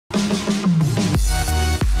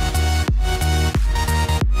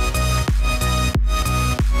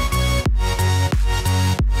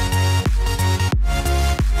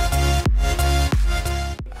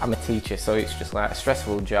teacher, so it's just like a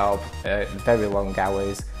stressful job, very long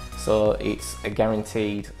hours. So it's a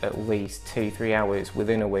guaranteed at least 2-3 hours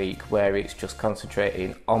within a week where it's just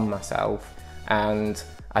concentrating on myself, and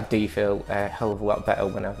I do feel a hell of a lot better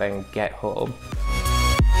when I then get home.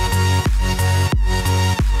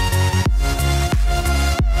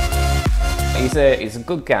 He's a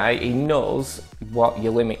good guy. He knows what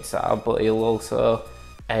your limits are, but he'll also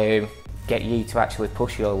get you to actually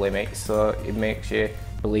push your limits, so it makes you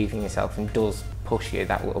believe in yourself and does push you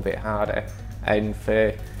that little bit harder. And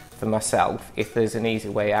for myself, if there's an easy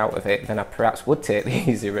way out of it, then I perhaps would take the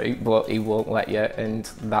easy route, but he won't let you, and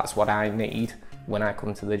that's what I need when I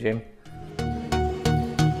come to the gym.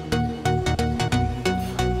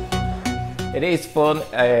 It is fun,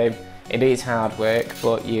 it is hard work,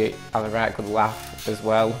 but you have a right good laugh as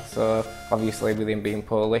well. So obviously with him being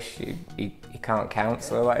Polish, he can't count,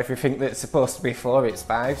 so like everything that's supposed to be 4, it's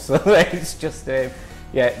 5, so it's just,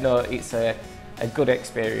 yeah, no, it's a good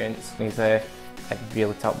experience. He's a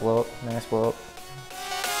really top bloke, nice bloke.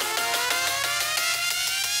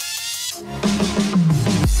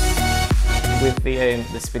 With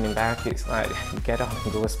the spinning bike, it's like get on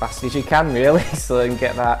and go as fast as you can really, so and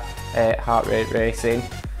get that heart rate racing.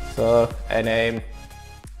 So, and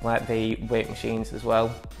like the weight machines as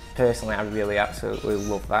well. Personally, I really absolutely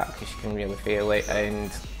love that because you can really feel it,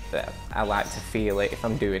 and I like to feel it. If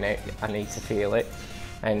I'm doing it, I need to feel it.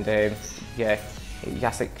 And yeah,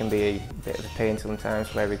 Jacek can be a bit of a pain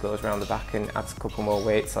sometimes, where he goes around the back and adds a couple more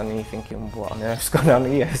weights on, and you're thinking, what on earth's going on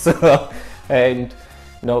here? So, and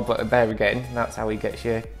no, but there again, that's how he gets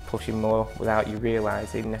you pushing more without you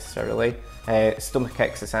realising necessarily. Stomach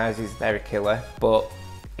exercises, they're a killer, but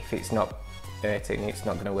if it's not hurting, it's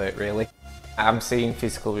not going to work really. I'm seeing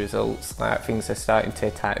physical results, like things are starting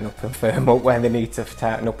to tighten up and firm up where they need to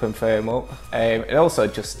tighten up and firm up. And also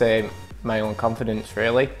just my own confidence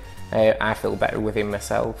really. I feel better within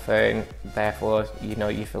myself, and therefore, you know,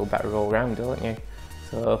 you feel better all round, don't you?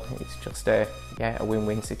 So it's just yeah, a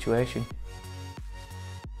win-win situation.